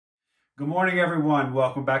Good morning, everyone.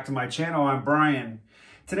 Welcome back to my channel. I'm Brian.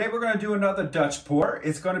 Today we're going to do another Dutch pour.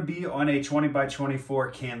 It's going to be on a 20 by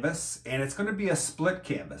 24 canvas, and it's going to be a split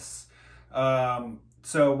canvas.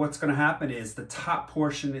 So what's going to happen is the top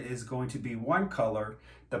portion is going to be one color.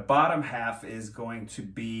 The bottom half is going to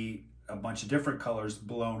be a bunch of different colors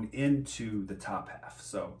blown into the top half.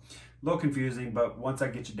 So a little confusing, but once I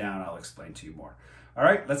get you down, I'll explain to you more. All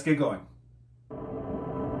right, let's get going.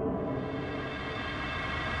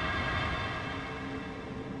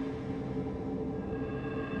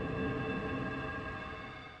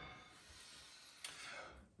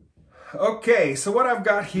 Okay, so what I've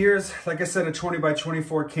got here is, like I said, a 20 by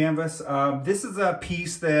 24 canvas. This is a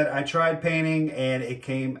piece that I tried painting and it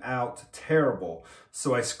came out terrible.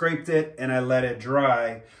 So I scraped it and I let it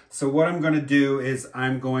dry. So what I'm going to do is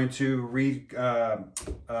I'm going to redo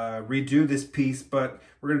this piece, but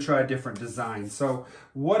we're going to try a different design. So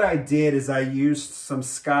what I did is I used some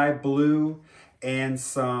sky blue and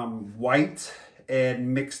some white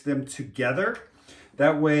and mixed them together.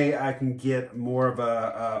 That way I can get more of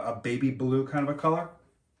a baby blue kind of a color.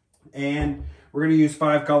 And we're going to use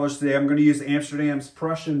 5 colors today. I'm going to use Amsterdam's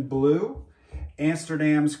Prussian blue,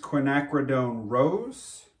 Amsterdam's Quinnacridone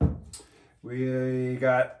rose. We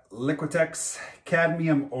got Liquitex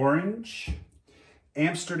Cadmium orange,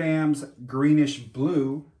 Amsterdam's Greenish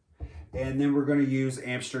blue, and then we're going to use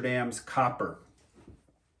Amsterdam's Copper.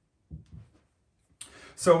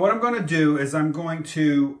 So what I'm going to do is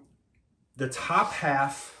the top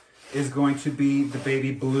half is going to be the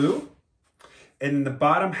baby blue, and the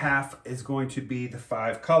bottom half is going to be the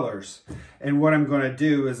 5 colors. And what I'm going to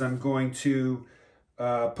do is I'm going to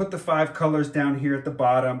put the 5 colors down here at the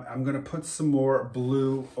bottom. I'm going to put some more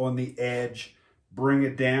blue on the edge, bring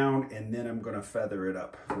it down, and then I'm going to feather it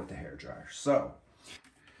up with the hairdryer. So,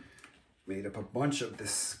 made up a bunch of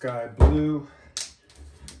this sky blue.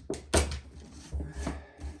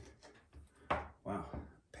 Wow.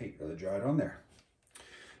 Paint really dried on there.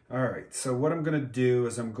 All right, so what I'm going to do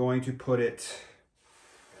is I'm going to put it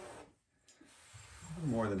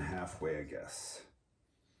more than halfway, I guess.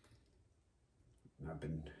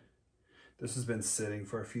 This has been sitting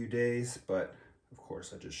for a few days, but of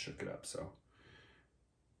course I just shook it up, so.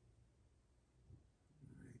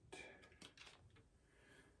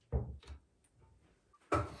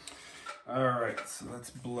 All right, so let's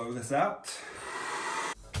blow this out.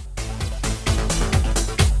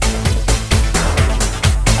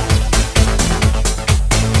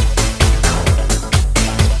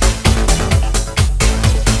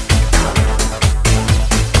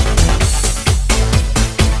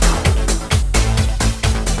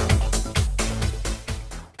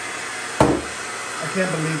 I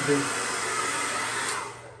can't believe this.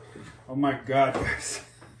 Oh my God, guys.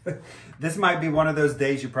 This might be one of those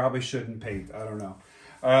days you probably shouldn't paint. I don't know.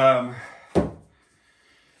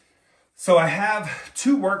 So I have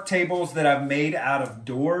 2 work tables that I've made out of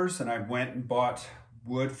doors, and I went and bought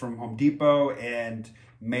wood from Home Depot and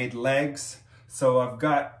made legs. So I've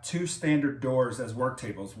got 2 standard doors as work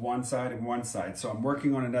tables, one side and one side. So I'm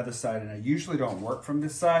working on another side, and I usually don't work from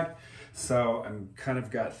this side. So I'm kind of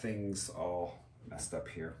got things all messed up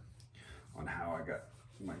here on how I got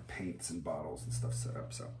my paints and bottles and stuff set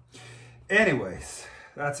up. So anyways,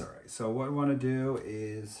 that's all right. So what I want to do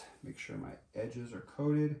is make sure my edges are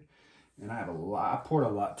coated, and I poured a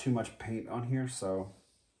lot too much paint on here. So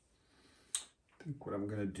I think what I'm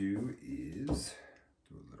going to do is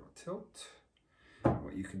do a little tilt.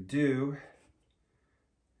 What you can do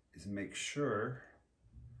is make sure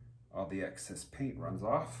all the excess paint runs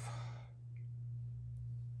off.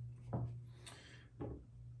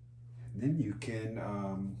 Then you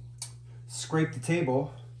can scrape the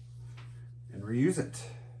table and reuse it.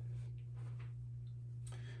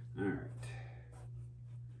 All right.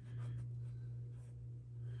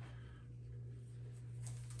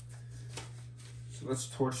 So let's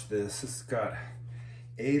torch this. This has got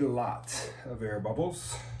a lot of air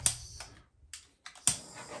bubbles.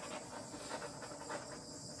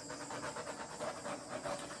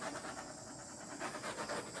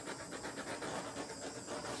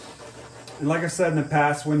 And like I said in the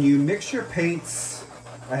past, when you mix your paints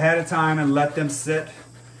ahead of time and let them sit,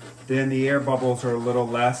 then the air bubbles are a little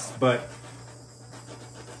less. But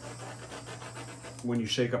when you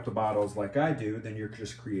shake up the bottles like I do, then you're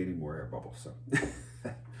just creating more air bubbles. So,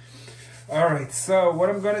 all right, so what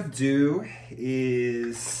I'm gonna do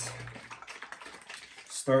is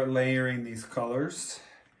start layering these colors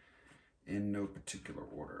in no particular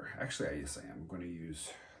order. Actually, yes, I am.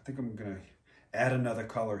 I think I'm gonna add another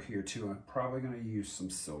color here too. I'm probably going to use some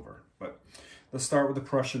silver, but let's start with the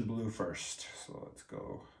Prussian blue first. So let's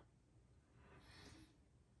go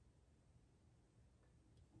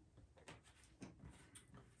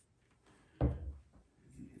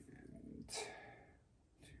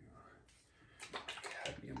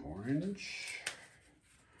orange.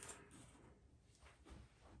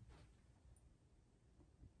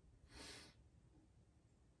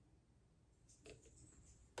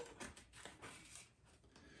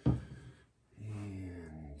 And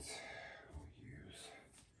we'll use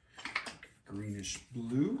greenish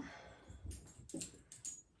blue.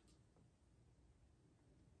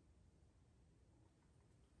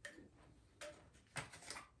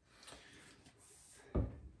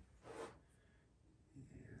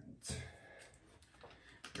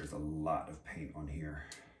 There's a lot of paint on here,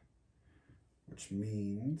 which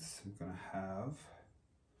means I'm gonna have,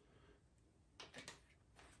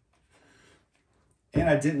 and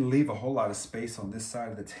I didn't leave a whole lot of space on this side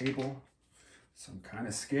of the table, so I'm kind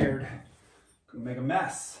of scared. Could make a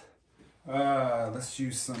mess. Let's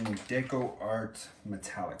use some DecoArt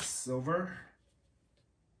metallic silver.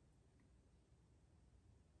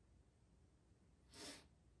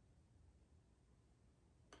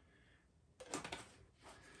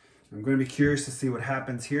 I'm going to be curious to see what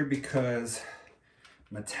happens here because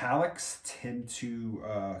metallics tend to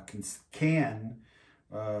can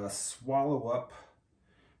swallow up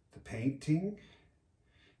the painting.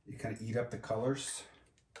 You kind of eat up the colors.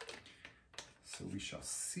 So we shall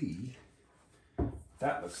see what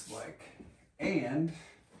that looks like. And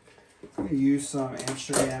I'm going to use some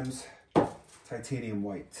Amsterdam's titanium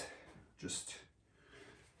white. Just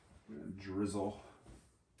drizzle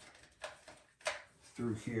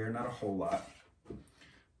through here, not a whole lot.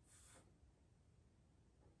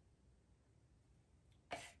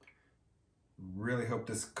 Really hope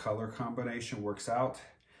this color combination works out.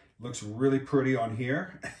 Looks really pretty on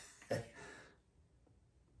here. But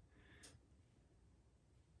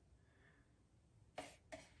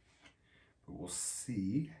we'll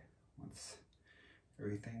see once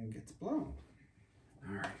everything gets blown.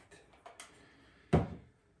 All right.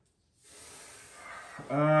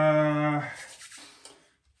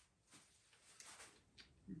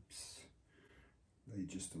 Lay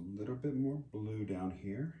just a little bit more blue down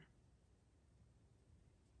here.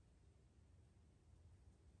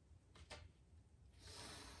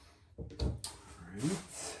 All right.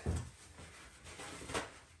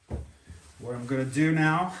 What I'm going to do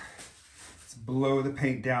now is blow the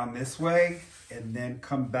paint down this way and then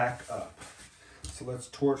come back up. So let's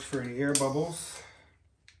torch for any air bubbles.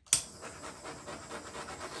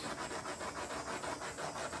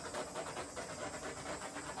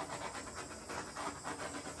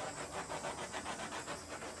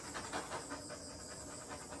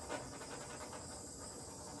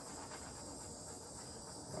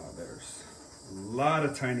 There's a lot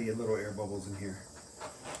of tiny little air bubbles in here.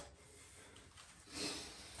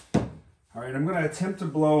 All right, I'm going to attempt to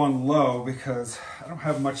blow on low because I don't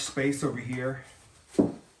have much space over here.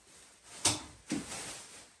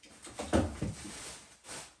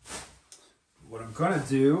 What I'm going to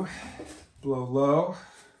do, blow low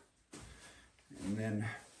and then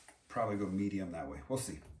probably go medium that way. We'll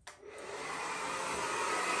see.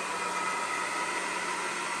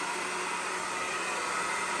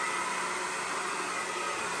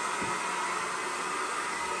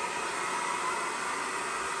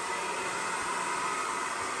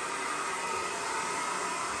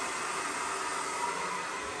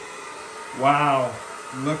 Wow,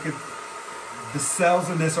 look at the cells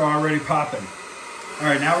in this are already popping. All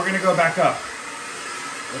right, now we're gonna go back up.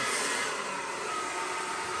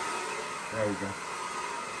 There we go.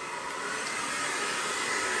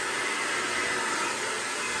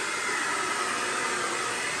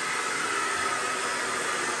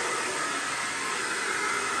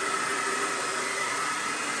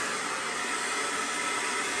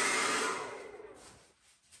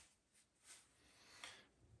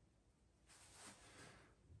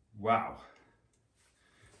 Wow,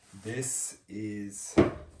 this is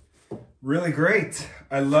really great.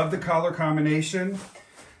 I love the color combination.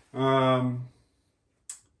 I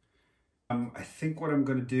think what I'm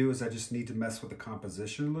going to do is I just need to mess with the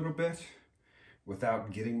composition a little bit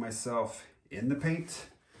without getting myself in the paint.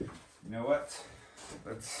 You know what?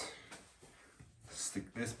 Let's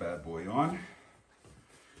stick this bad boy on.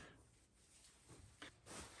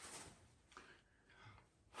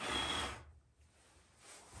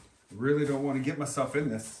 Really don't want to get myself in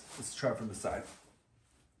this. Let's try from the side.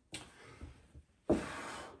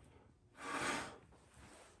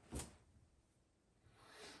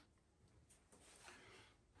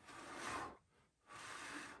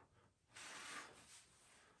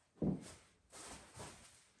 All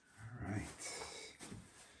right.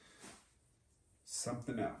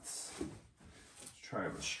 Something else. Let's try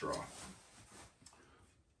with a straw.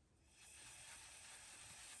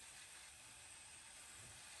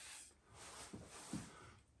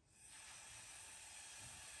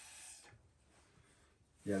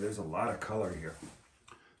 Yeah, there's a lot of color here.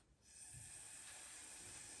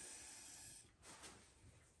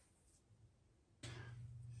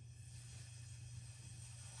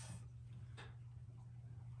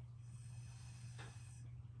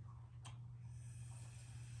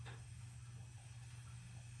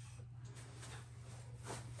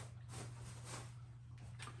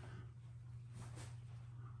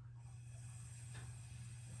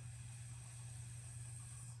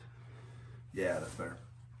 Yeah, that's better.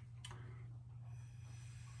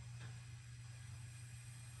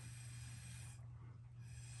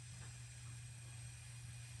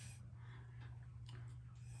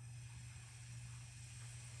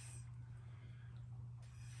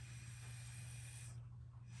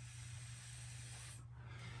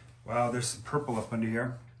 Wow, there's some purple up under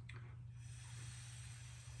here.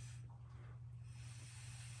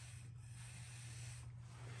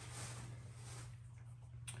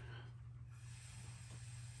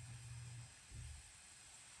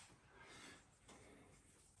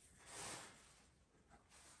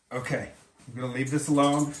 Okay, I'm gonna leave this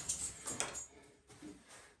alone. It's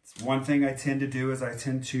one thing I tend to do is I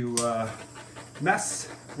tend to mess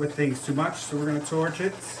with things too much. So we're gonna torch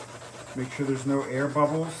it, make sure there's no air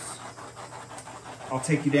bubbles. I'll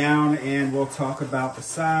take you down and we'll talk about the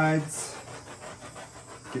sides,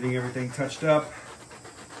 getting everything touched up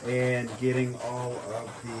and getting all of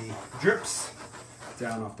the drips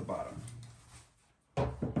down off the bottom.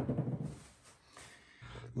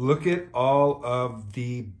 Look at all of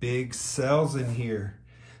the big cells in here.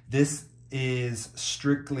 This is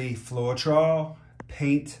strictly Floetrol,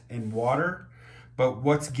 paint, and water. But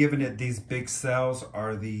what's giving it these big cells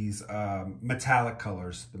are these metallic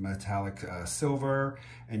colors. The metallic silver,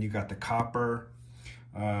 and you got the copper.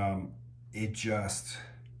 It just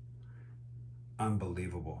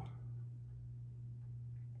unbelievable.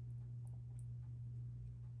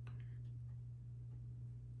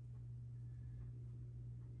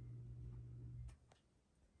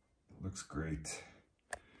 Looks great.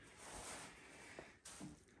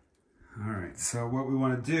 All right, so what we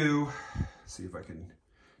want to do, see if I can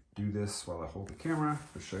do this while I hold the camera.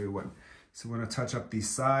 I'll show you what. So we want to touch up these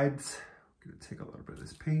sides. I'm going to take a little bit of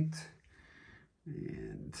this paint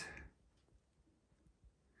and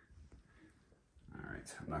all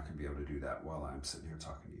right, I'm not going to be able to do that while I'm sitting here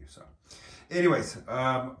talking to you. So anyways,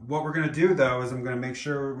 what we're going to do though is I'm going to make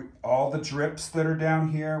sure all the drips that are down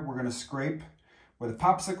here, we're going to scrape with a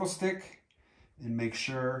popsicle stick and make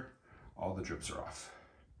sure all the drips are off.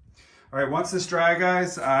 All right, once this dry,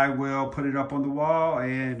 guys, I will put it up on the wall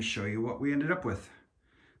and show you what we ended up with.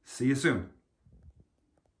 See you soon.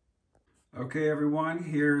 Okay, everyone,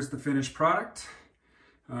 here's the finished product.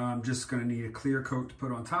 I'm just gonna need a clear coat to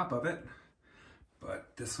put on top of it,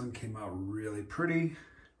 but this one came out really pretty.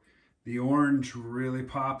 The orange really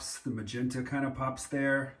pops, the magenta kind of pops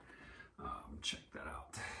there. Check that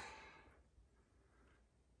out.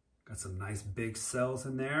 Got some nice big cells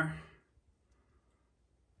in there.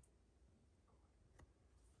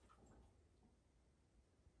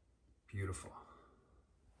 Beautiful.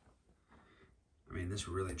 I mean, this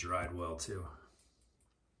really dried well too.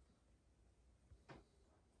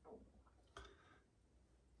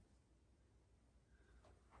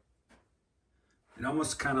 It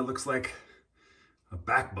almost kind of looks like a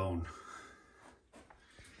backbone.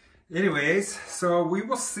 Anyways, so we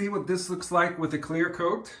will see what this looks like with a clear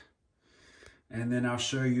coat, and then I'll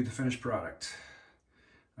show you the finished product.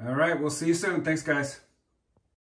 All right, we'll see you soon. Thanks, guys.